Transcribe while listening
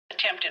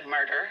attempted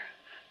murder.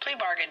 Plea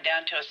bargain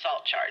down to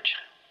assault charge.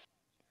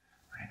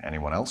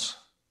 Anyone else?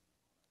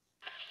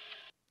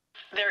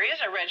 There is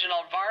a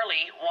Reginald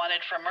Varley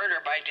wanted for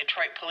murder by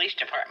Detroit Police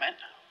Department.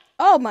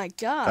 Oh my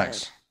god.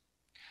 Thanks.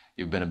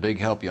 You've been a big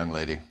help, young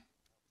lady.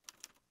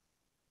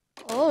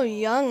 Oh,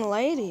 young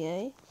lady,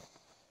 eh? Your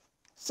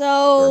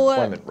So...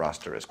 employment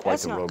roster is quite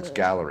that's the not rogues good.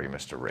 gallery,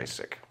 Mr.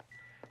 Rasick.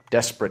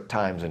 Desperate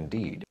times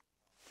indeed.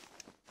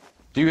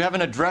 Do you have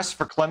an address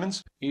for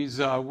Clemens? He's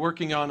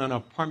working on an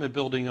apartment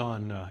building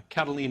on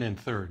Catalina and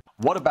 3rd.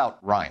 What about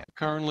Ryan?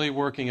 Currently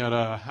working at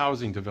a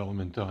housing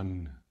development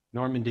on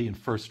Normandy and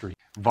 1st Street.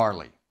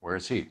 Varley, where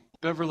is he?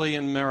 Beverly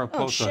and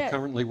Mariposa, Oh, shit.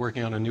 currently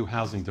working on a new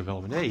housing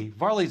development. Hey,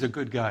 Varley's a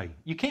good guy.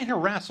 You can't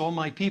harass all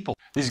my people.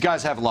 These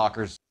guys have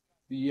lockers.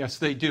 Yes,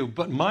 they do,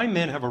 but my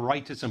men have a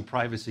right to some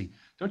privacy.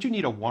 Don't you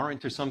need a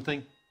warrant or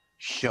something?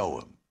 Show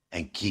him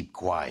and keep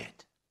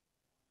quiet.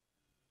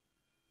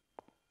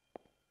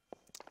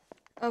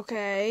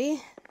 Okay.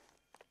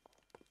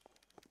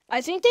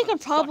 I think they could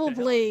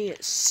probably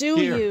sue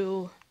Here.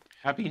 you.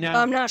 Happy now?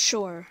 I'm not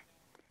sure.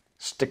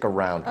 Stick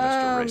around,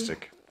 Mr.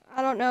 Rasick.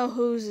 I don't know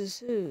whose is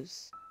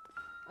whose.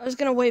 I was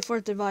gonna wait for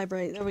it to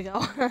vibrate. There we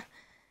go.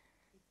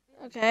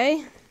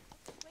 Okay.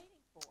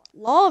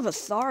 Law of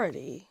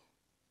authority.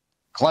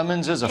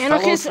 Clemens is a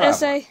Anarchist fellow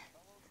traveler. essay.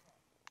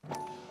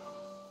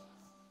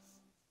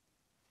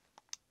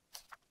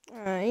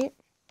 Alright.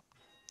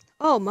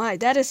 Oh my,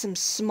 that is some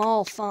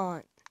small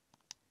font.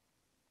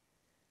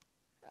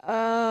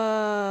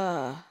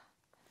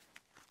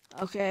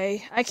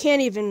 Okay. I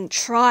can't even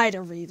try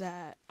to read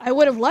that. I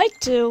would have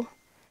liked to,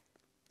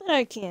 but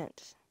I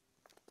can't.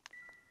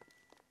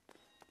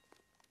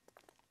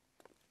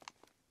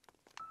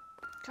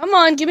 Come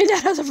on, give me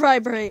that other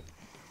vibrate.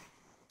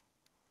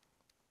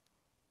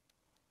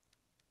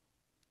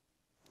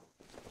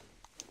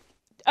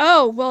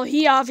 Oh, well,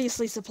 he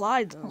obviously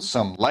supplied them.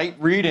 Some light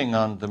reading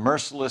on the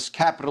merciless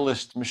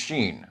capitalist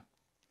machine.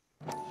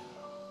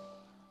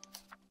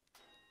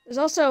 There's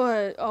also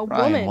a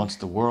Ryan woman. wants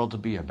the world to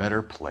be a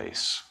better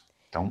place.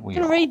 Don't we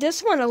I'm gonna all? read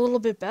this one a little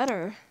bit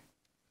better.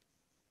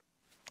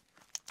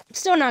 I'm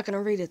still not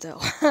gonna read it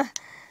though.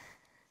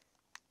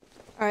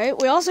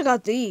 Alright, we also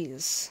got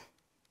these.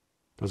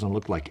 Doesn't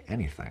look like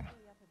anything.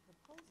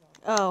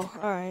 Oh,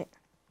 alright.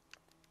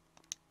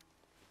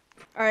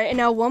 Alright, and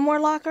now one more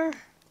locker.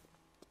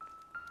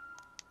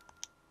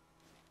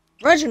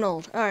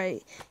 Reginald,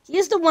 alright. He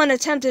is the one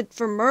attempted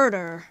for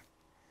murder.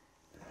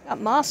 Got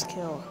Moss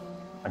kill.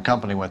 A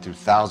company went through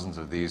thousands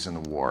of these in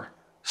the war.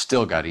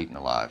 Still got eaten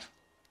alive.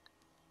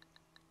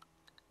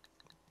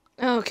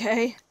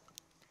 Okay.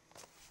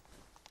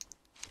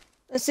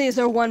 Let's see, is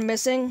there one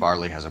missing?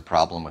 Varley has a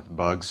problem with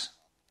bugs.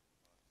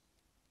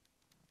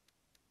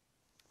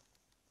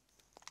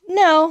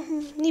 No,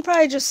 he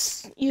probably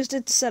just used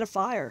it to set a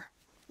fire.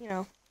 You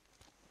know.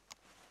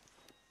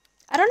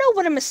 I don't know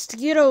what a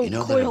mosquito You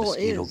know that a coil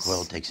mosquito is.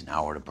 coil takes an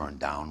hour to burn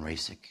down,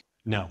 Rasick?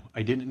 No,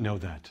 I didn't know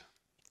that.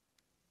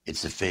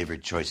 It's the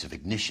favorite choice of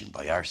ignition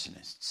by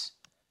arsonists.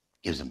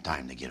 Gives them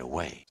time to get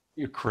away.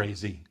 You're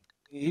crazy.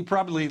 He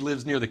probably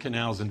lives near the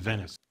canals in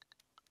Venice.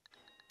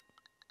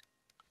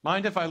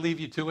 Mind if I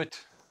leave you to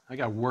it? I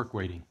got work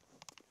waiting.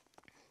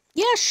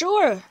 Yeah,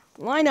 sure.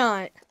 Why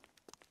not?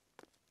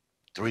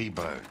 3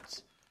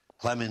 birds.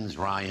 Clemens,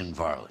 Ryan,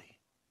 Varley.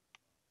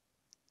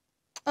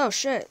 Oh,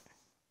 shit.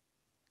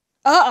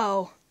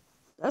 Uh-oh.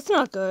 That's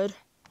not good.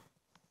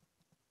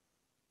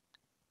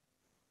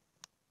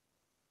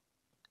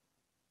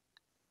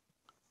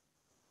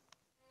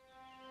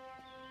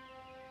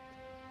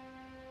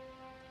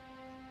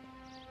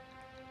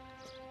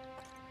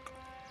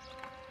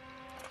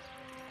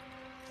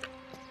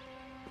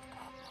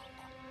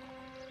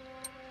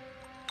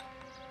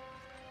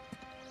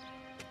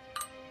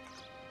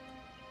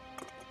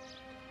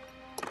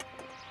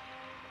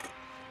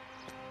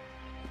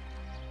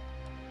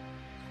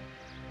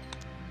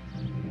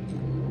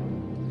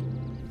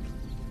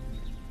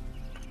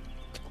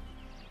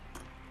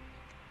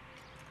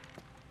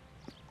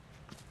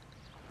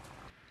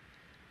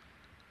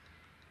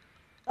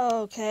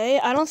 Okay,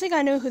 I don't think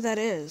I know who that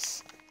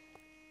is.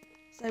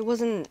 I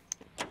wasn't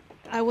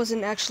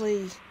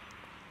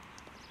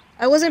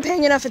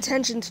paying enough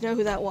attention to know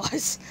who that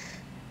was.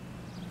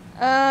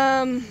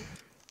 Damn.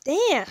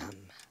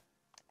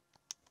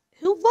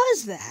 Who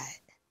was that?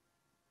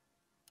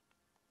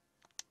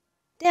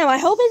 Damn, I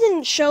hope it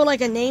didn't show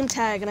like a name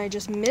tag and I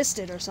just missed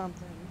it or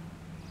something.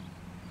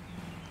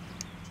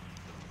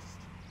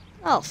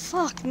 Oh,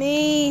 fuck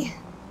me.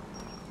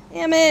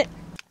 Damn it.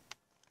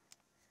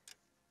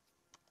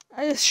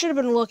 I just should have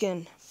been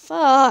looking.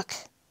 Fuck.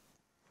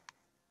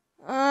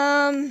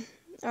 Alright,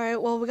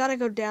 well, we gotta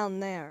go down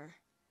there.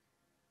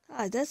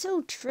 God, that's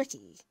so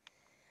tricky.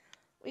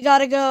 We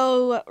gotta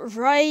go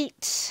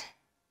right,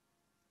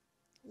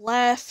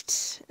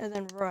 left, and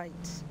then right.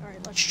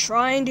 Alright, let's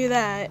try and do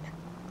that.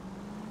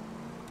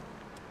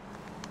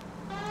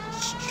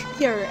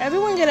 Here,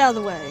 everyone get out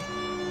of the way.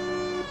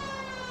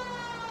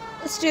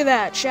 Let's do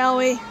that, shall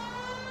we?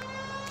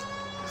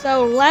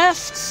 So,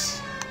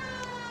 left.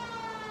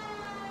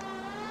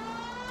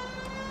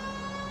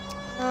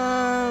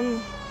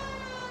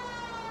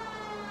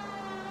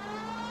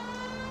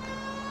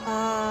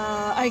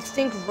 I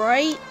think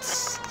right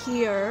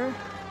here.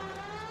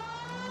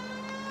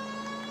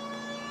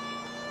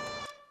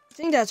 I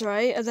think that's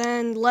right. And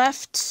then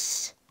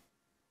left.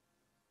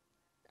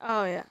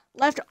 Oh yeah,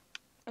 left.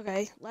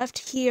 Okay, left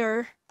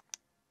here.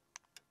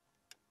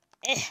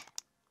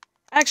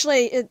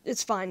 Actually,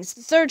 it's fine. It's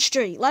the 3rd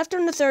Street. Left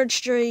on the 3rd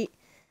Street,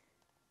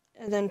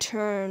 and then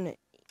turn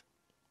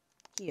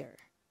here.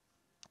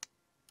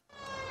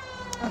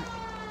 Okay.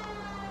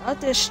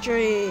 Not this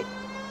street.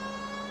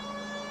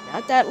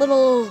 Not that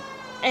little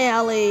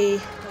alley.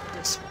 But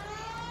this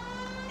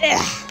way.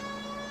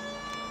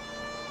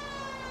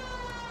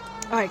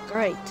 Alright,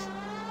 great.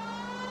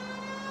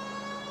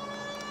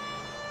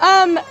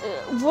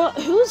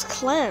 Who's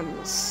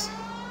Clems?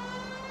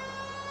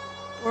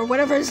 Or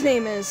whatever his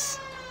name is.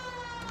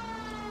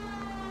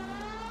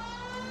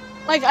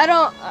 Like,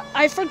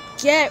 I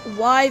forget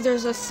why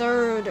there's a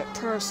 3rd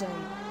person.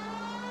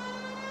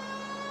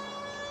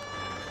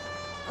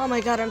 Oh my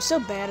god, I'm so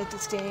bad at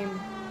this game.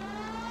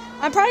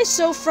 I'm probably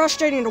so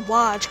frustrating to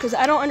watch because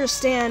I don't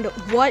understand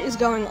what is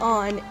going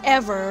on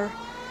ever.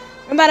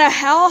 No matter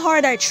how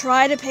hard I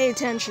try to pay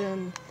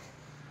attention.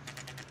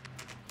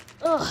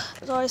 Ugh,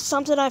 there's always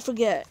something I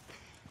forget.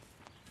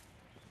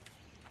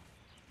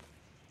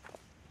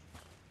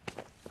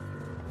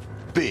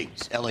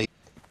 Biggs, LA.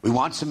 We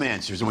want some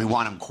answers, and we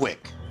want them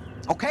quick.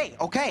 Okay,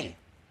 okay.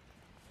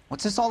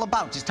 What's this all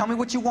about? Just tell me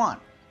what you want.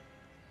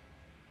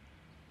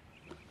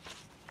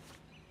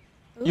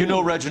 You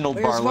know Reginald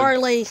Where's Varley?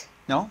 Varley?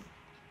 No?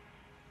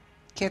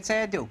 Can't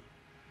say I do.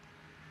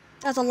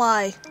 That's a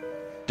lie.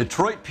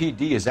 Detroit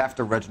PD is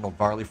after Reginald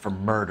Varley for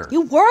murder.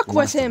 You work Who with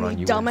wants to him, run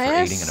you you in for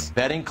aiding and dumbass.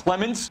 abetting,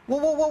 Clemens? Whoa,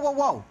 whoa, whoa, whoa,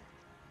 whoa.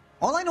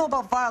 All I know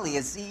about Varley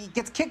is he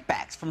gets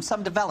kickbacks from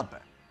some developer.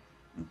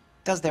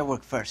 Does their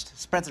work first.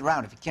 Spreads it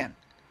around if he can.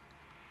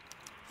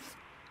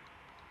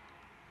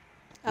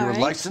 You were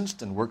Alright.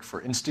 licensed and worked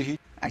for InstaHeat?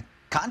 I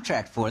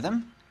contract for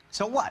them.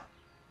 So what?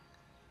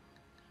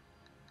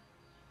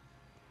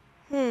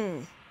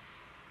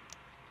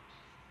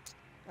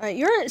 Alright,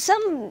 you're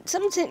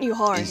something's hitting you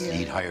hard InstaHeat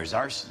here. hires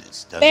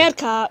arsonists, does Bad it?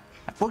 cop.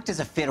 I've worked as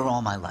a fitter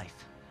all my life.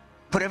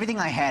 Put everything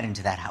I had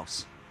into that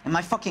house. And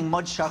my fucking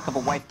mud shark of a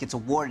wife gets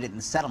awarded it in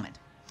the settlement.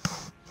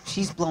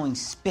 She's blowing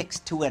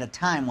spics 2 at a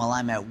time while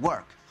I'm at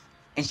work.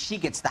 And she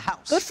gets the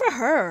house. Good for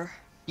her.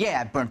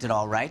 Yeah, I burnt it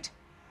all right.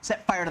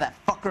 Set fire to that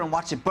fucker and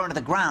watched it burn to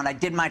the ground. I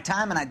did my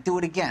time and I'd do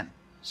it again.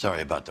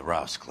 Sorry about the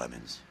rouse,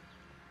 Clemens.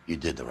 You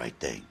did the right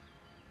thing.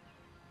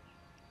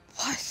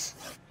 What?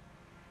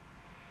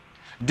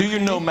 Do you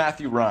know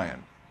Matthew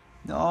Ryan?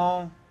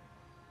 No.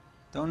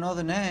 Don't know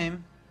the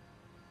name.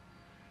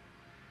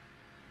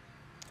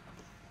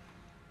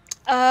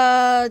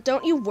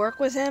 Don't you work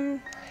with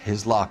him?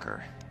 His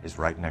locker is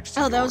right next to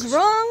Oh, yours. that was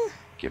wrong?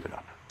 Give it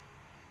up.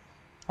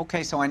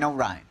 Okay, so I know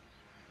Ryan.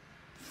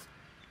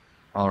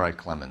 All right,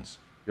 Clemens.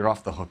 You're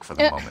off the hook for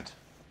the moment.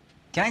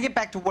 Can I get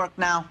back to work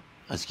now?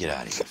 Let's get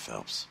out of here,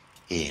 Phelps.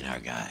 He ain't our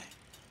guy.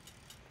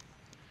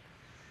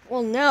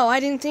 Well, no, I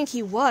didn't think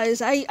he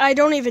was. I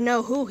don't even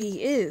know who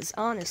he is,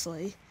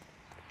 honestly.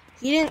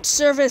 He didn't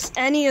service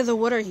any of the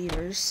water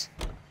heaters.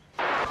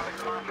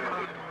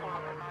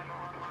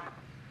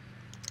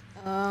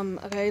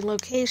 Okay,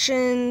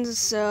 locations,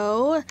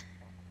 so...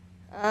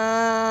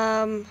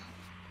 Alright,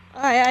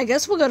 I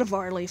guess we'll go to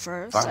Varley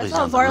first. Varley's I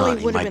thought on the run. Varley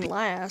He would have might been be-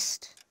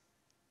 last.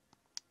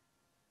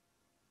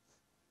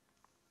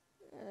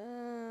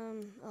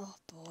 Oh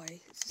boy.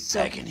 This is so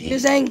Back in here.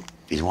 confusing.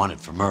 If he's wanted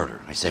for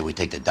murder, I say we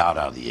take the doubt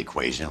out of the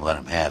equation and let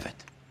him have it.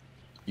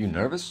 You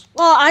nervous?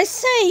 Well, I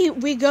say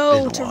we go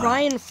Been a to while.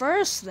 Ryan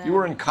first, then. You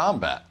were in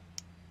combat.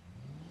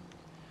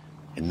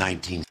 In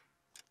 19...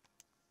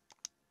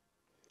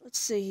 Let's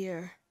see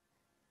here.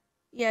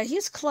 Yeah,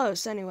 he's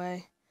close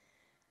anyway.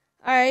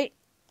 Alright.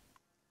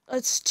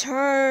 Let's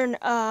turn,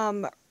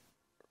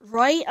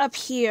 right up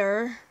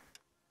here.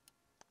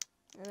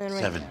 And then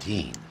right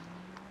 17.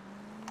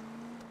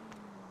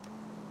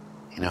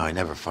 You know, I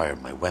never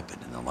fired my weapon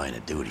in the line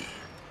of duty.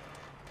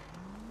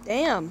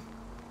 Damn.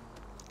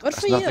 Good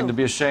That's for nothing you. to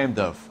be ashamed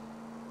of.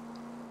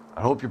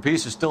 I hope your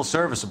piece is still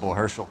serviceable,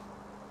 Herschel.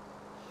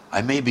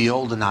 I may be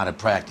old and out of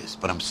practice,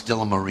 but I'm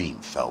still a Marine,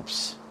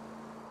 Phelps.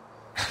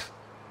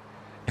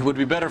 It would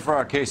be better for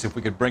our case if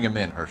we could bring him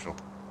in, Herschel.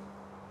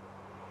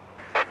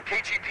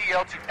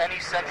 KGPL to any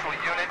central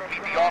unit.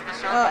 Meet the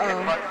officer. Uh-oh.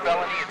 Hit run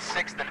felony at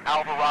 6th and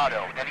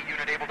Alvarado. Any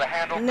unit able to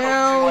handle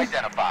No. code 2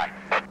 identify.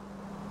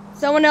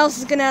 Someone else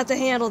is gonna have to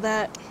handle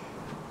that.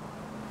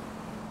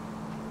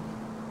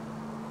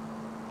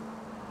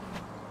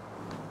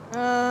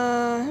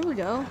 Here we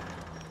go.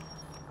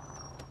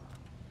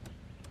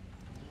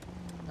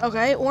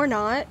 Okay, or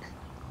not.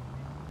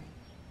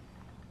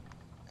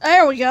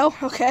 There we go,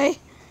 okay.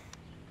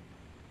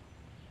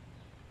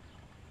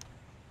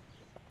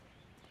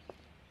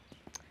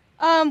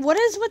 What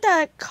is with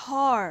that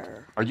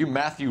car? Are you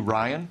Matthew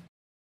Ryan?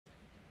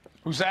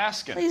 Who's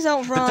asking? Please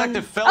don't run.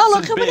 Detective Phelps Oh, look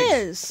and who it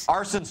Biggs. is.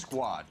 Arson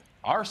Squad.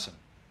 Arson.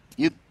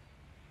 You...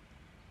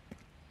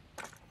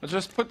 Let's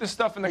just put this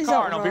stuff in the Please car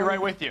don't and I'll be run.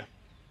 right with you.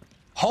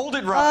 Hold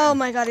it, Oh Ryan.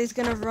 my god, he's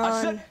gonna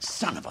run.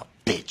 Son of a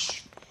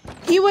bitch.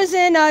 He was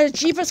in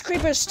Jeepers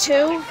Creepers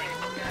 2.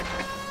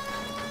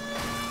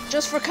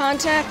 Just for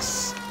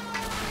context.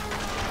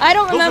 I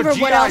don't remember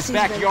what else he's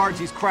backyards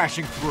he's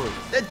crashing through.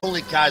 That's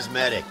only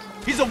cosmetic.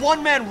 He's a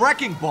one-man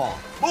wrecking ball.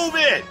 Move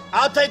it!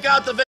 I'll take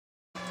out the...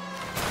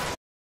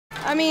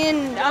 I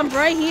mean, I'm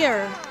right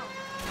here.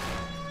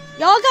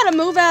 Y'all gotta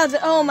move out of the...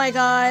 Oh my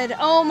god.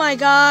 Oh my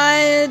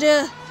god.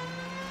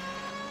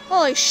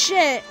 Holy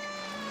shit.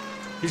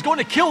 He's going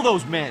to kill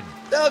those men.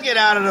 They'll get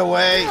out of the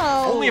way.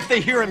 No, Only if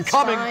they hear him it's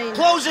coming. fine.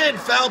 Close in,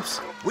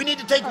 Phelps. We need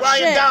to take Oh,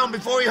 Ryan shit. down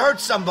before he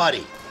hurts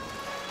somebody.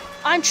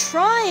 I'm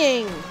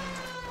trying.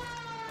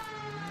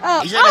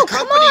 Oh, He's in oh a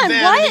come company on,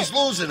 van what? and he's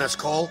losing us,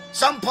 Cole.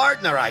 Some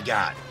partner I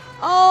got.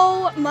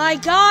 Oh my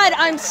god,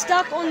 I'm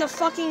stuck on the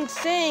fucking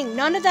thing.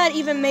 None of that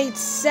even made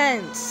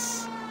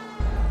sense.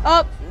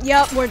 Oh,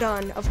 yep, we're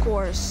done, of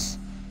course.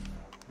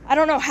 I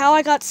don't know how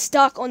I got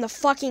stuck on the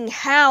fucking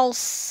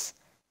house.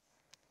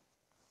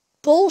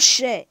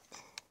 Bullshit.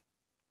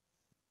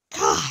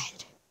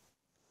 God.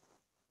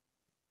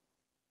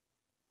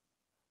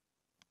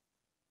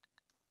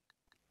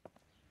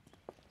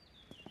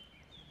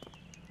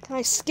 Can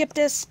I skip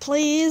this,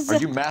 please? Are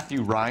you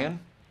Matthew Ryan?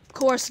 Of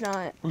course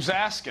not. Who's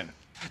asking?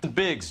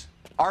 Biggs,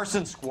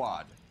 arson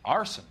squad.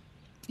 Arson.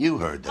 You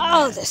heard the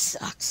Oh, man. this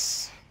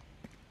sucks.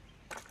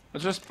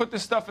 Let's just put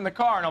this stuff in the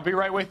car and I'll be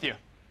right with you.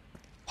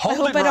 I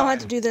hope I don't have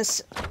to do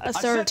this a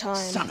third said time.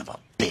 Son of a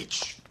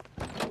bitch.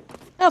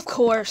 Of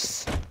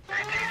course.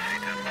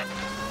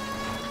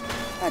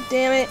 God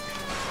damn it.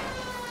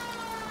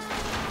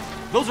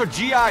 Those are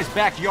GI's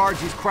backyards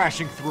he's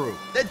crashing through.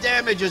 The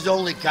damage is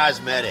only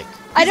cosmetic.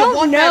 I He's a don't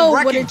one-man know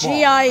what a wrecking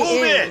GI ball.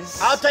 Move it. is.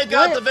 I'll take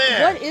out the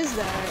van. What is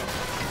that?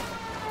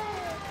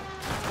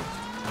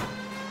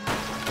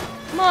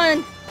 Come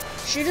on.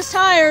 Shoot his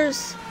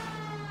tires.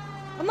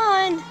 Come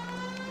on.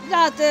 You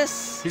got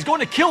this. He's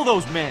going to kill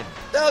those men.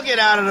 They'll get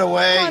out of the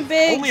way. Come on,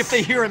 Biggs. Only if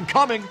they hear him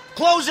coming.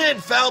 Close in,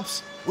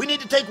 Phelps. We need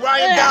to take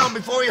Ryan Ugh. down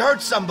before he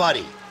hurts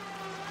somebody.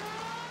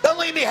 Don't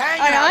leave me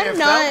hanging out I'm here,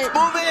 not-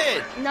 Phelps. Move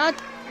it. Not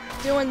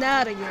doing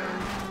that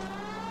again.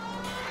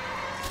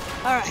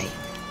 Alright.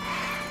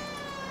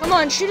 Come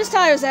on, shoot his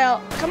tires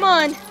out. Come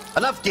on.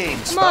 Enough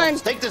games, Come on.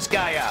 Phelps. Take this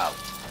guy out.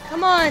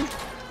 Come on.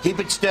 Keep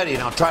it steady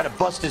and I'll try to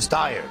bust his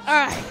tires.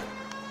 Alright.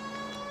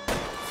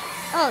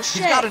 Oh,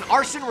 shit. He's got an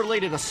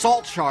arson-related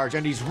assault charge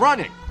and he's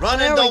running. Running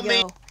There don't we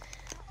mean... go.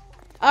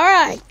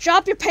 Alright,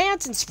 drop your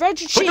pants and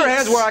spread your cheeks. Put your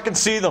hands where I can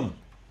see them.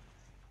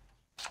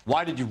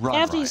 Why did you run,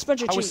 After you Ryan? spread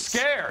your I was cheeks.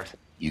 scared.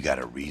 You got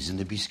a reason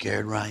to be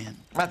scared, Ryan?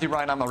 Matthew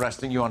Ryan, I'm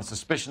arresting you on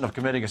suspicion of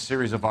committing a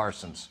series of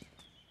arsons.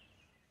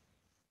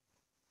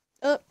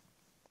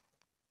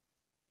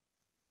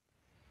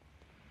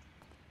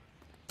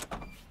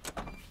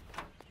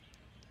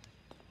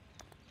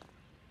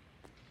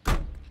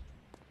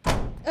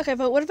 Okay,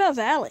 but what about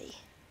Valley?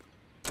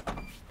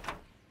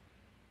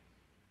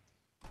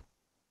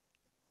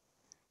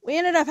 We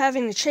ended up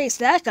having to chase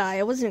that guy.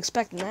 I wasn't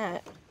expecting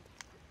that.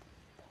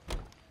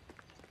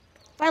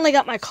 Finally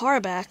got my car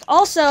back.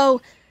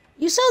 Also,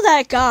 you saw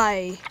that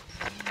guy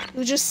who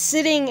was just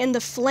sitting in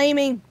the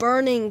flaming,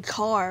 burning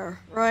car,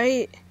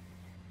 right?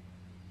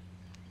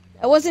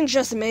 It wasn't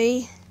just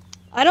me.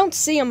 I don't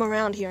see him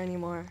around here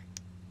anymore.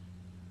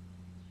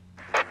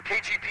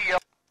 KGPL.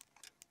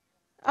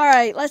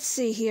 Alright, let's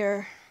see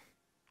here.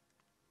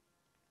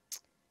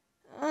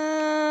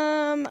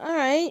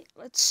 Alright,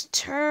 let's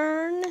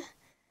turn.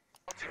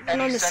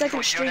 And on the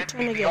second street,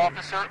 turn again.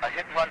 Officer, a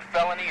hit-and-run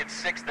felony at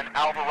 6th and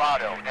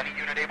Alvarado. Any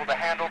unit able to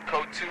handle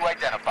code 2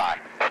 identify.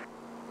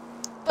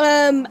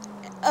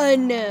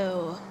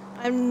 No.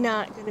 I'm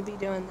not gonna be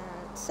doing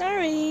that.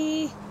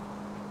 Sorry.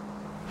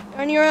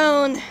 You're on your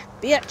own,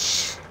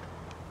 bitch.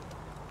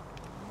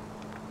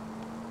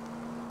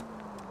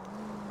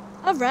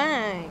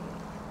 Alright.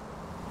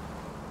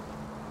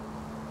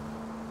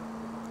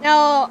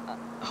 Now,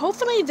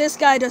 hopefully this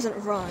guy doesn't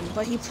run,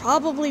 but he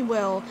probably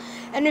will.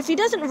 And if he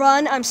doesn't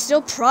run, I'm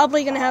still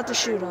probably gonna have to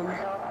shoot him.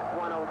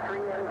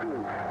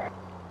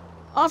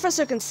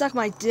 Officer can suck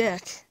my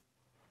dick.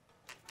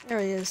 There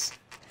he is.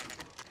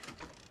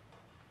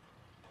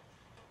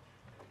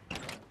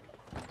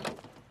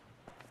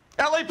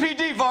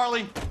 LAPD,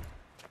 Varley!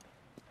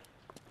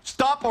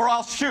 Stop or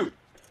I'll shoot.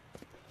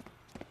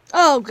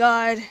 Oh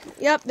god.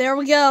 Yep, there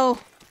we go.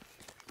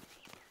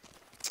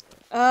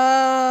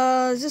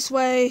 This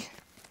way.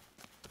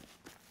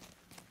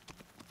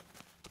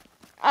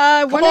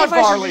 I Come wonder on, if I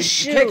should Varley.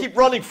 just You can't shoot. keep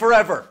running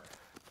forever.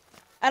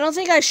 I don't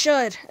think I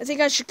should. I think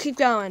I should keep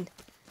going.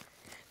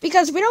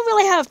 Because we don't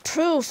really have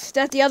proof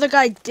that the other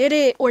guy did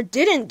it or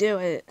didn't do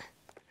it.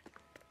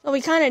 So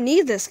we kind of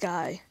need this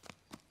guy.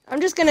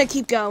 I'm just gonna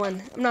keep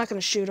going. I'm not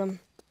gonna shoot him.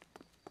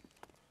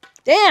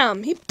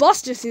 Damn, he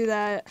busted through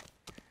that.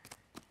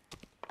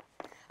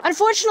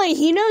 Unfortunately,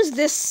 he knows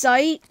this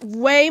site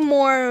way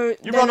more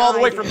You than run all the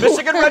I way do. from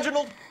Michigan,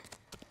 Reginald?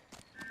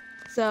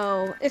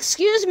 So,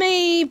 excuse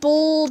me,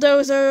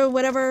 bulldozer,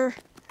 whatever.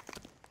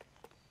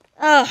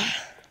 Oh,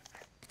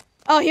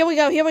 here we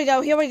go, here we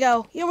go, here we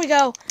go, here we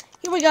go,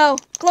 here we go.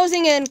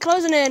 Closing in,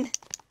 closing in.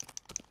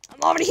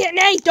 I'm already hitting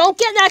A. Don't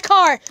get in that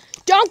car.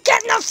 Don't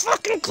get in the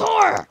fucking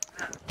car.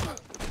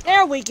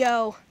 There we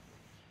go.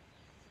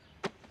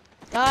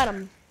 Got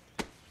him.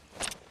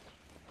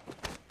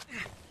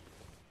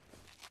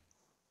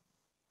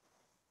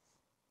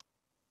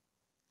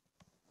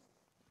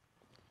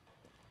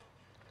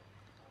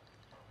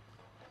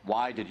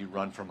 Why did you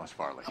run from us,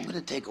 Varley? I'm gonna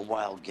take a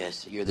wild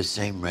guess that you're the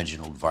same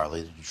Reginald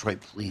Varley the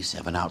Detroit police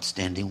have an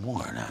outstanding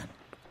warrant on.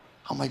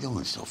 How am I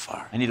doing so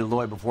far? I need a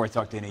lawyer before I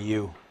talk to any of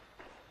you.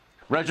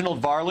 Reginald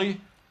Varley,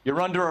 you're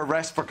under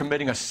arrest for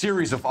committing a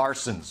series of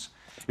arsons.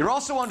 You're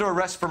also under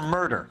arrest for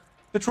murder.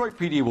 Detroit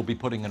PD will be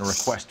putting in a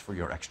request for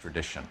your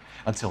extradition.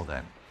 Until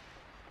then,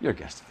 you're a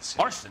guest of the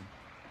city. Arson?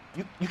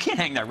 You can't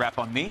hang that rap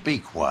on me. Be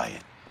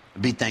quiet.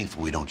 And be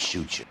thankful we don't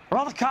shoot you. Are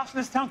all the cops in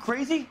this town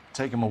crazy?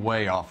 Take him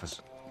away,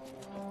 officer.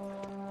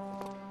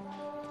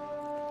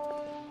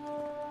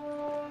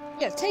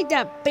 Yeah, take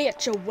that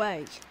bitch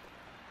away.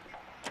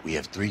 We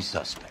have 3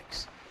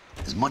 suspects.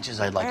 As much as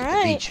I'd like All it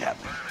right. to be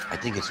Chapman, I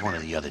think it's one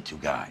of the other 2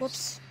 guys.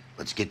 Whoops.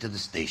 Let's get to the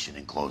station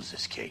and close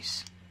this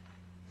case.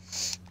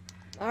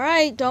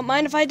 Alright, don't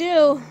mind if I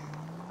do.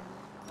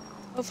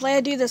 Hopefully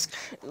I do this,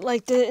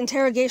 like, the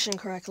interrogation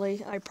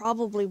correctly. I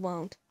probably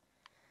won't.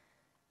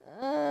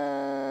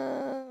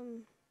 I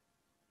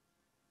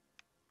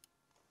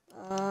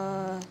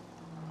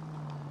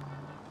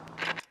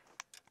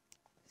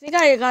think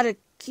I gotta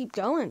keep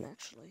going,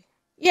 actually.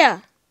 Yeah,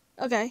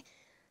 okay.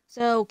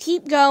 So,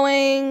 keep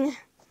going.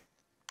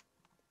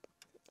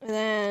 And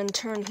then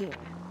turn here.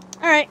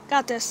 Alright,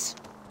 got this.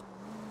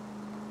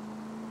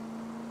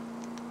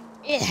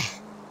 Yeah.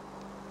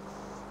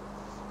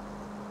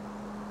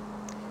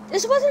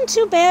 This wasn't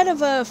too bad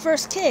of a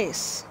first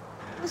case.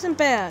 It wasn't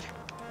bad.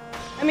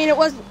 I mean, it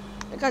wasn't...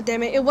 God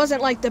damn it, it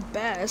wasn't like the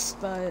best,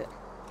 but... It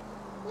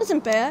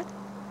wasn't bad.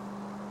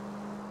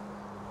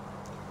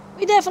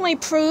 We definitely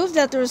proved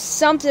that there's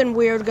something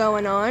weird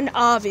going on,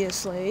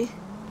 obviously.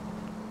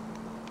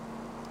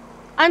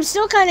 I'm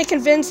still kind of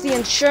convinced the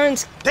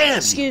insurance... Damn!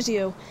 Excuse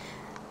you.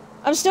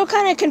 I'm still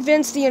kind of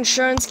convinced the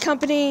insurance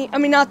company... I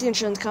mean, not the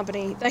insurance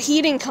company. The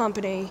heating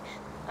company.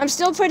 I'm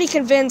still pretty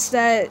convinced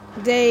that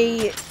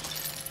they...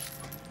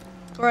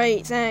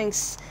 Great,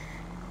 thanks.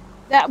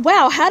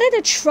 Wow, how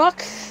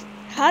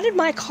did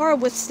my car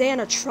withstand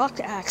a truck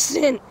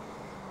accident?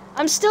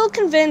 I'm still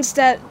convinced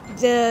that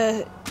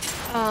the,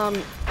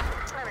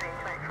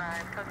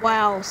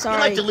 wow, sorry.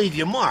 You like to leave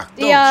your mark,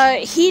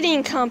 The,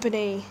 heating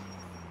company,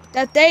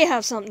 that they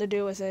have something to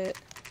do with it.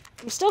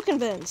 I'm still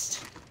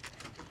convinced.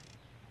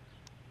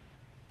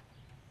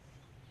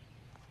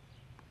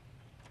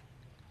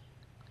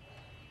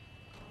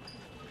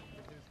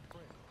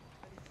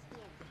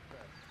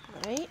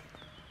 Right.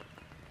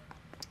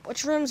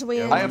 Which rooms are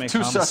we in? I have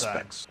 2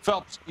 suspects.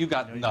 Phelps, you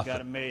got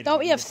nothing. Thought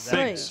we have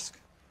 3.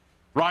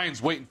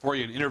 Ryan's waiting for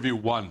you in interview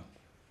 1.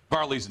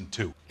 Varley's in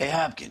 2. Hey,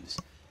 Hopkins,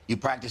 you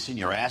practicing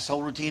your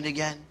asshole routine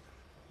again?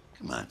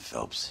 Come on,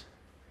 Phelps.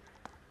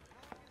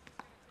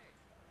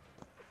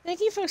 Thank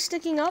you for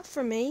sticking up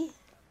for me.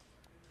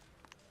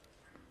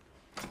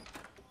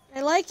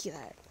 I like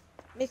that.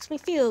 Makes me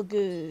feel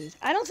good.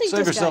 I don't think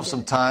Save this yourself guy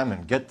some did. time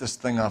and get this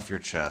thing off your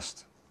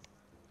chest.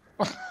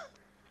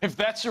 If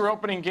that's your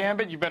opening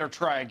gambit, you better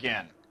try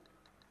again.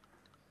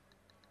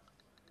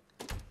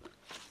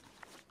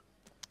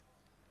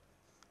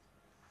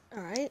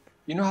 All right.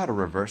 You know how to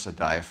reverse a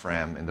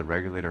diaphragm in the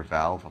regulator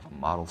valve of a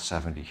Model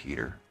 70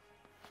 heater?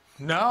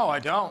 No, I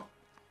don't.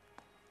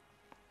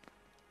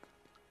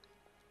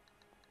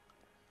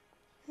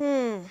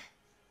 I'm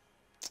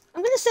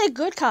gonna say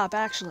good cop,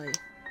 actually.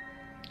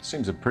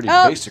 Seems a pretty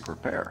Oh. basic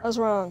repair. I was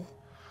wrong.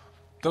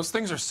 Those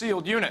things are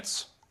sealed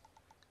units.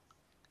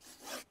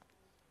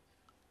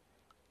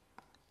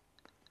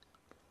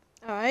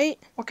 All right.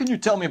 What can you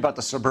tell me about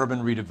the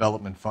Suburban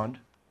Redevelopment Fund?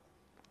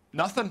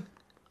 Nothing.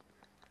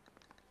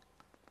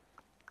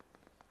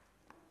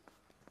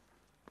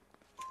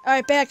 All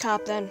right, bad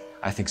cop then.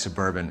 I think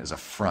Suburban is a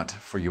front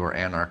for your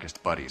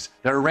anarchist buddies.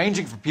 They're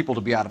arranging for people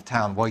to be out of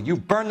town while you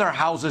burn their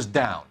houses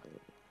down.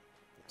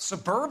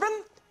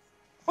 Suburban?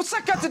 What's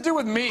that got to do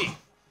with me?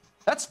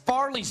 That's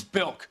Varley's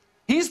bilk.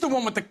 He's the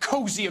one with the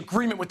cozy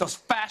agreement with those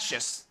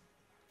fascists.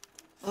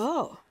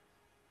 Oh.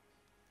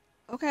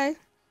 Okay.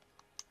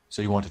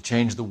 So you want to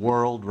change the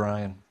world,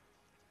 Ryan?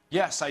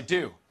 Yes, I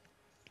do.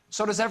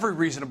 So does every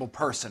reasonable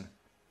person.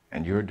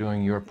 And you're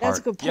doing your That's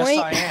a part. good point. Yes,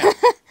 I am.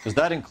 Does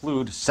that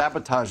include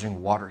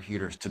sabotaging water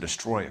heaters to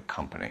destroy a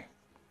company?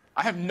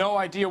 I have no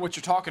idea what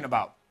you're talking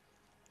about.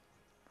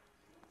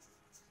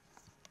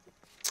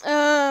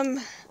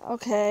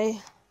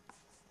 Okay.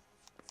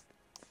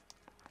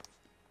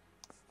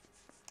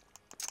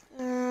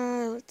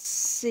 Let's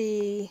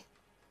see.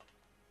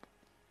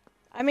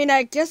 I mean,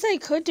 I guess I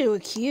could do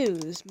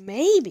accuse,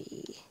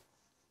 maybe.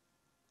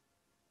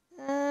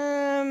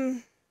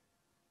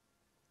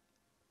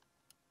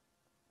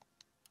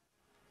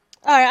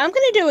 Alright, I'm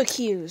gonna do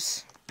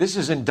accuse. This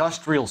is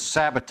industrial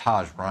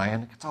sabotage,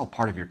 Ryan. It's all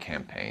part of your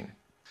campaign.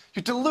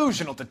 You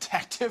delusional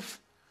detective.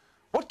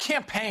 What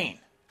campaign?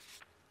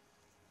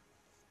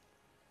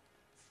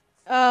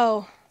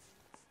 Oh.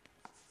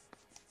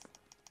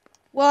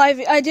 Well,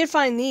 I did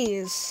find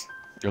these.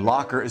 Your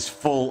locker is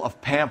full of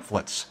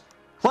pamphlets.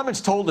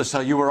 Clemens told us how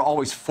you were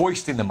always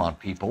foisting them on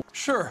people.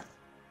 Sure.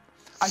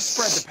 I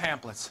spread the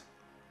pamphlets.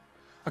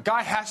 A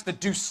guy has to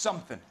do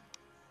something.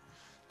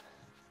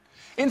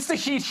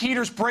 Insta-heat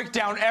heaters break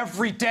down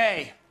every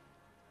day.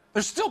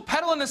 They're still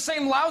peddling the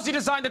same lousy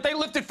design that they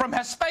lifted from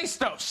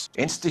Hephaestus.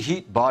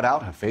 Insta-Heat bought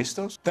out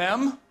Hephaestus?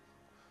 Them,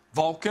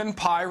 Vulcan,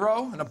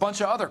 Pyro, and a bunch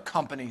of other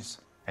companies.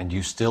 And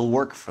you still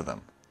work for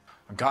them.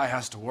 A guy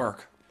has to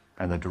work.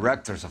 And the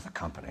directors of the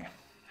company.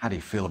 How do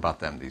you feel about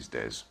them these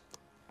days?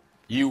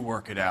 You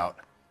work it out.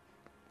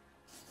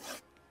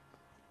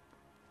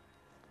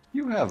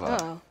 You have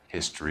a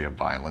history of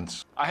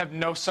violence. I have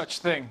no such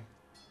thing.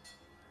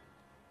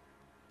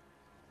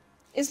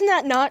 Isn't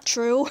that not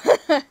true?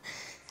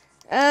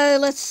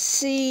 Let's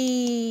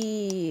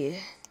see.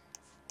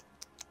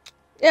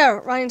 Yeah,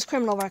 Ryan's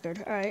criminal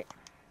record. All right.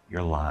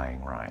 You're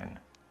lying, Ryan.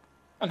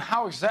 And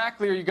how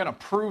exactly are you going to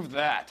prove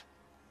that?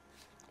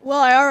 Well,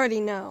 I already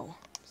know.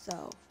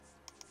 So,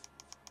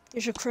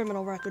 here's your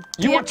criminal record.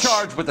 You were bitch.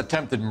 charged with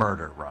attempted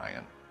murder,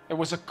 Ryan. It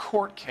was a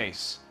court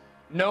case.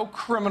 No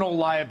criminal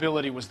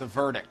liability was the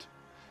verdict.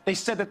 They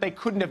said that they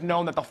couldn't have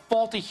known that the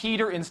faulty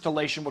heater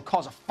installation would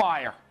cause a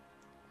fire.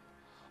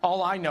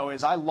 All I know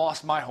is I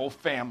lost my whole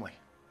family.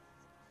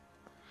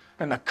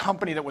 And the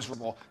company that was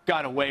responsible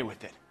got away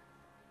with it.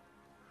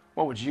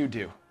 What would you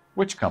do?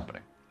 Which company?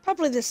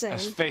 Probably the same.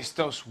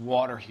 Hephaestus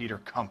Water Heater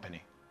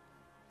Company.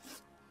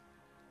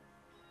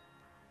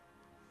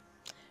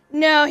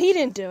 No, he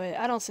didn't do it.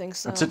 I don't think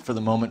so. That's it for the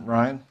moment,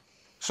 Ryan.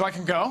 So I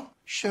can go?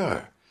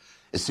 Sure.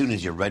 As soon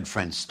as your red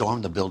friends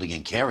storm the building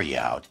and carry you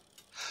out,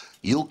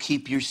 you'll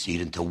keep your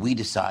seat until we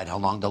decide how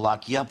long to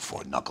lock you up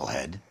for,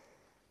 knucklehead.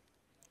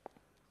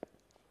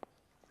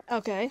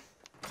 Okay.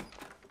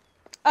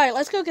 All right,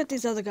 let's go get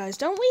these other guys.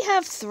 Don't we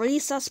have 3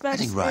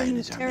 suspects I think Ryan in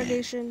is our man.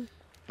 interrogation?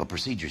 But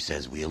procedure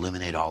says we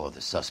eliminate all of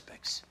the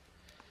suspects.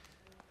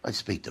 Let's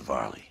speak to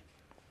Varley.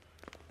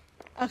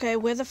 Okay,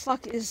 where the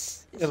fuck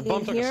is he in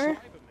bump took a here?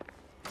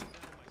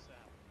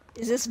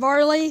 Is this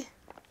Varley?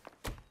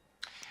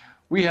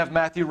 We have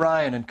Matthew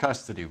Ryan in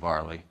custody,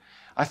 Varley.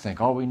 I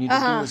think all we need to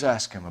do is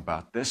ask him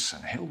about this,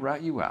 and he'll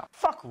rat you out.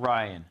 Fuck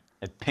Ryan,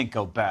 that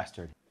pinko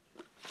bastard.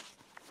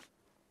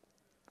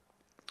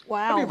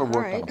 Wow. Have you ever worked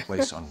all right. on a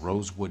place on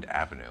Rosewood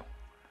Avenue?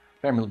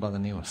 Family by the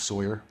name of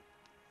Sawyer?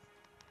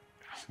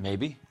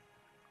 Maybe.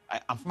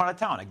 I'm from out of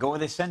town. I go where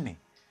they send me.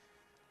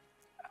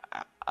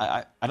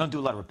 I don't do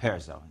a lot of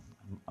repairs, though.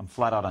 I'm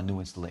flat out on new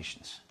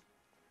installations.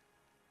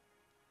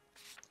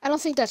 I don't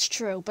think that's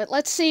true, but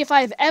let's see if I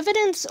have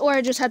evidence or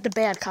I just had to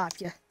bad cop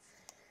you.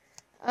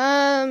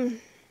 Well,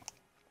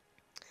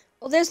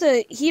 there's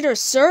the heater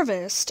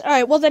serviced. All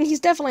right, well then he's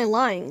definitely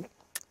lying.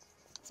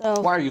 So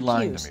Why are you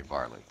lying accused. to me,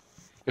 Varley?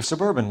 If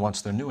Suburban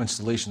wants their new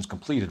installations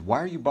completed,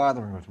 why are you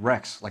bothering with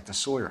wrecks like the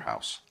Sawyer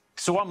house?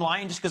 So I'm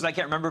lying just because I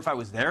can't remember if I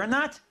was there or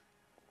not?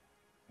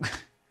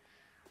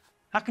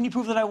 How can you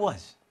prove that I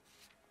was?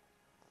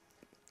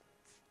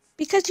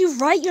 Because you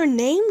write your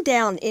name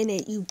down in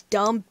it, you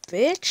dumb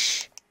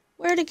bitch.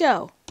 Where'd it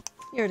go?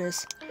 Here it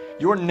is.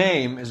 Your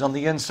name is on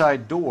the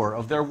inside door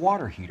of their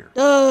water heater.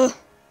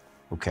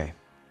 Okay,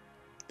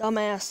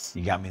 Dumbass.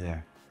 you got me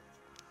there.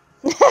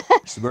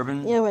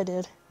 Suburban, Yeah, I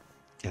did.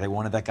 yeah, they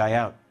wanted that guy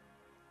out.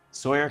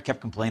 Sawyer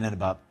kept complaining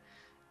about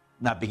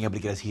not being able to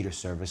get his heater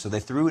service, so they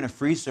threw in a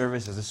free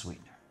service as a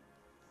sweetener.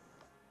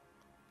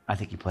 I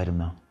think he played him,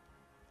 though,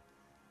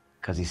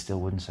 because he still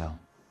wouldn't sell.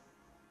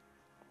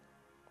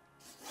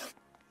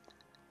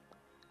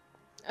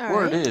 All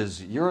Word right.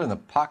 is, you're in the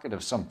pocket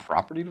of some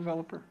property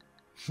developer?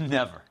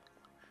 Never.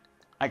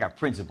 I got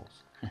principles.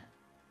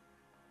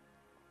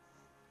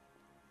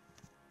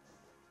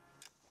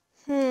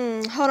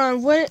 Hold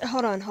on. What?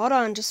 Hold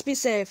on. Just be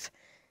safe.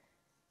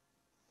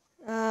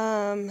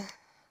 You're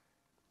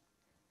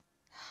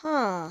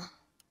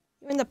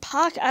in the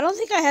pocket. I don't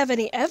think I have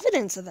any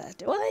evidence of that,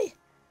 do I?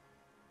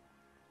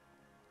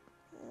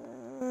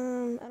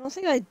 I don't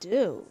think I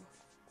do.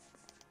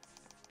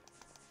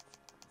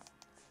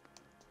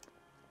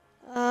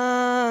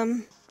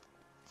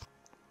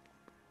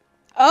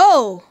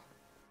 Oh!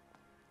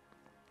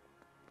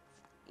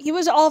 He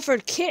was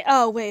offered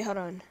oh, wait, hold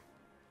on.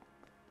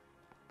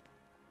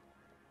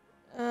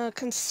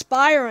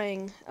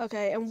 Conspiring.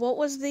 Okay, and what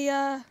was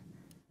the,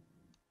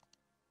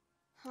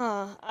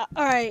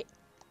 alright.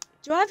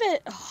 Do I have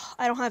it? Oh,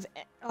 I don't have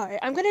it. Alright,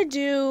 I'm gonna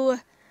do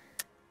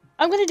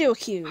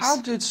accused. How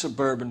did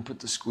Suburban put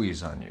the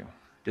squeeze on you?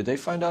 Did they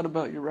find out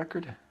about your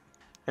record?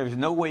 There's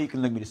no way you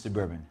can link me to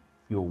Suburban.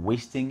 You're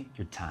wasting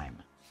your time.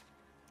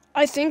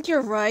 I think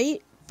you're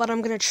right, but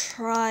I'm gonna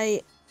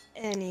try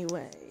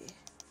anyway.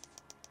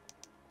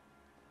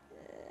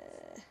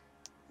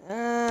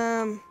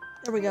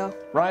 There we go.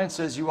 Ryan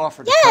says you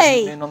offered to Yay!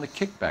 cut him in on the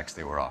kickbacks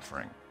they were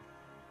offering.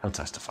 He'll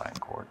testify in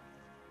court.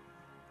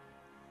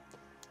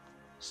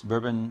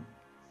 Suburban,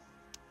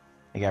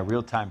 they got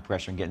real-time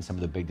pressure on getting some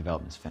of the big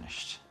developments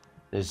finished.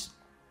 There's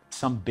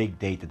some big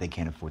date that they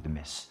can't afford to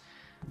miss.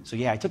 So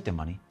yeah, I took their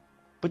money,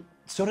 but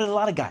so did a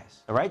lot of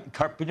guys, all right?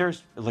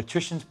 Carpenters,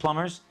 electricians,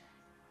 plumbers.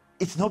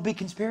 It's no big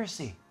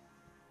conspiracy.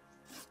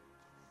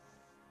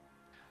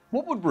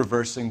 What would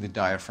reversing the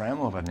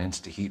diaphragm of an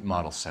Insta-Heat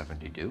Model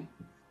 70 do?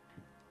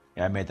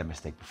 Yeah, I made that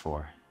mistake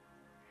before.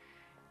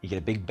 You get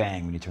a big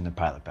bang when you turn the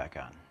pilot back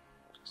on.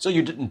 So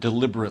you didn't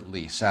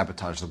deliberately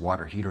sabotage the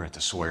water heater at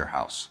the Sawyer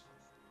house?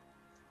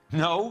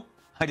 No,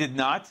 I did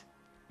not.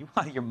 You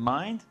out of your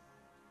mind?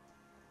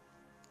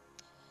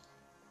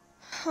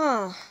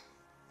 Huh.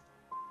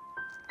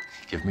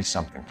 Give me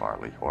something,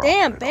 Varley, or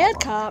Damn, I'll put it all bad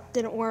on cop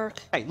didn't work.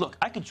 Hey, look,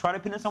 I could try to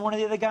pin this on one of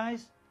the other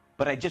guys,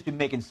 but I'd just be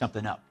making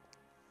something up.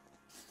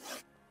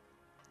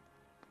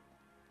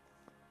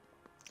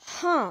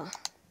 Huh.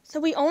 So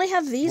we only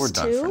have these We're two?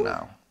 done for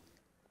now.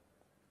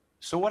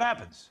 So what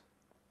happens?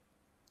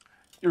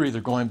 You're either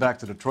going back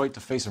to Detroit to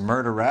face a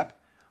murder rap,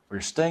 or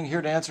you're staying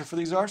here to answer for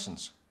these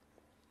arsons.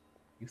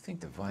 You think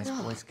the Vice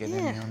boys get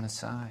any on the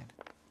side?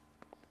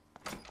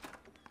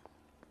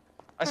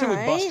 I say we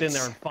bust in Alright.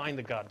 there and find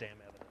the goddamn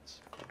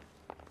evidence.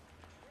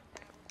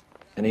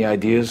 Any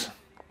ideas?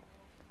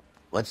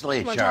 Let's lay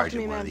a Come on, talk charge to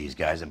me, at one of man. these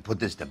guys and put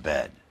this to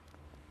bed.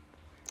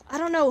 I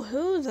don't know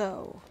who,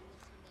 though.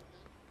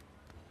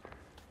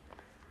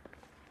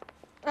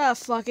 Ah,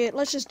 fuck it.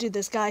 Let's just do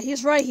this guy.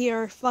 He's right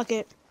here. Fuck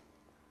it.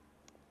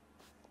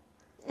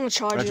 I'm gonna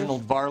charge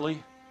Reginald you.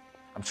 Varley,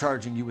 I'm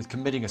charging you with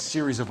committing a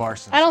series of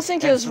arsons. I don't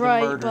think it and was for the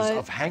right, murders but...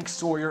 of Hank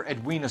Sawyer,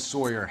 Edwina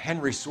Sawyer,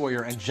 Henry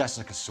Sawyer, and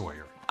Jessica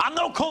Sawyer. I'm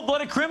no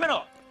cold-blooded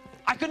criminal.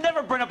 I could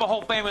never burn up a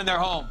whole family in their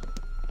home.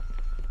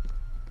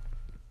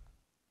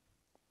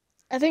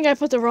 I think I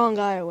put the wrong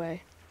guy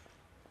away.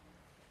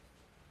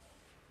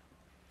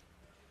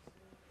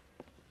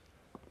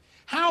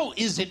 How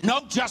is it?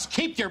 No, just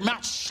keep your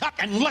mouth shut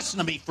and listen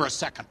to me for a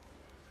second.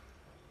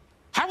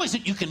 How is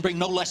it you can bring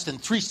no less than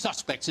 3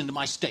 suspects into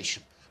my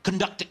station,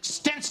 conduct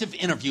extensive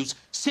interviews,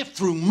 sift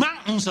through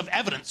mountains of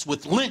evidence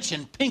with Lynch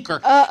and Pinker,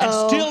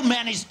 and still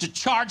manage to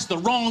charge the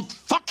wrong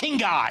fucking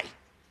guy?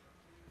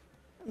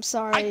 I'm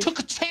sorry. I took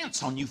a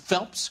chance on you,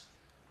 Phelps.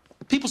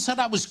 People said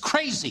I was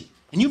crazy,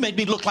 and you made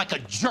me look like a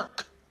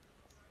jerk.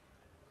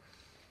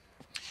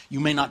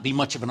 You may not be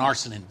much of an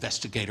arson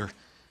investigator,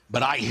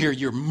 but I hear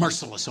you're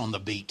merciless on the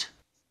beat.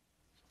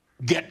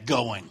 Get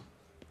going.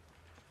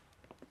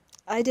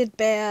 I did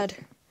bad.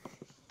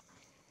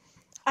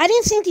 I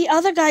didn't think the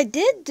other guy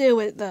did do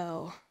it,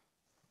 though.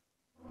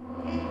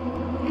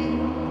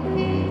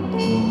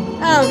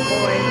 Oh,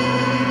 boy.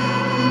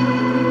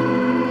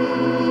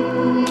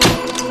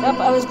 Yep,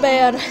 I was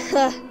bad.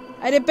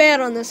 I did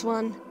bad on this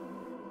one.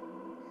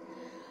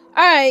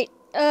 Alright,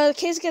 the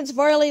case against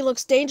Varley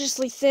looks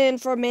dangerously thin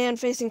for a man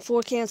facing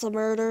 4 counts of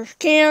murder.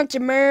 Count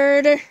of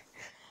murder.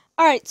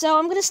 Alright, so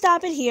I'm gonna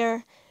stop it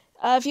here.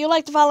 If you'd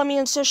like to follow me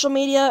on social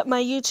media,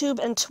 my YouTube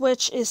and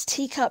Twitch is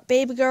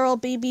teacupbabygirl,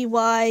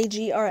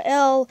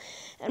 BBYGRL,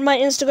 and my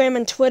Instagram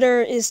and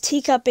Twitter is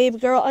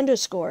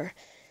teacupbabygirl_.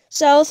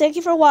 So, thank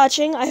you for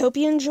watching, I hope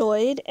you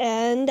enjoyed,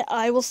 and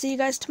I will see you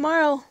guys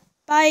tomorrow.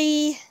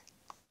 Bye!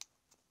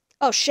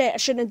 Oh shit, I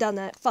shouldn't have done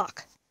that.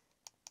 Fuck.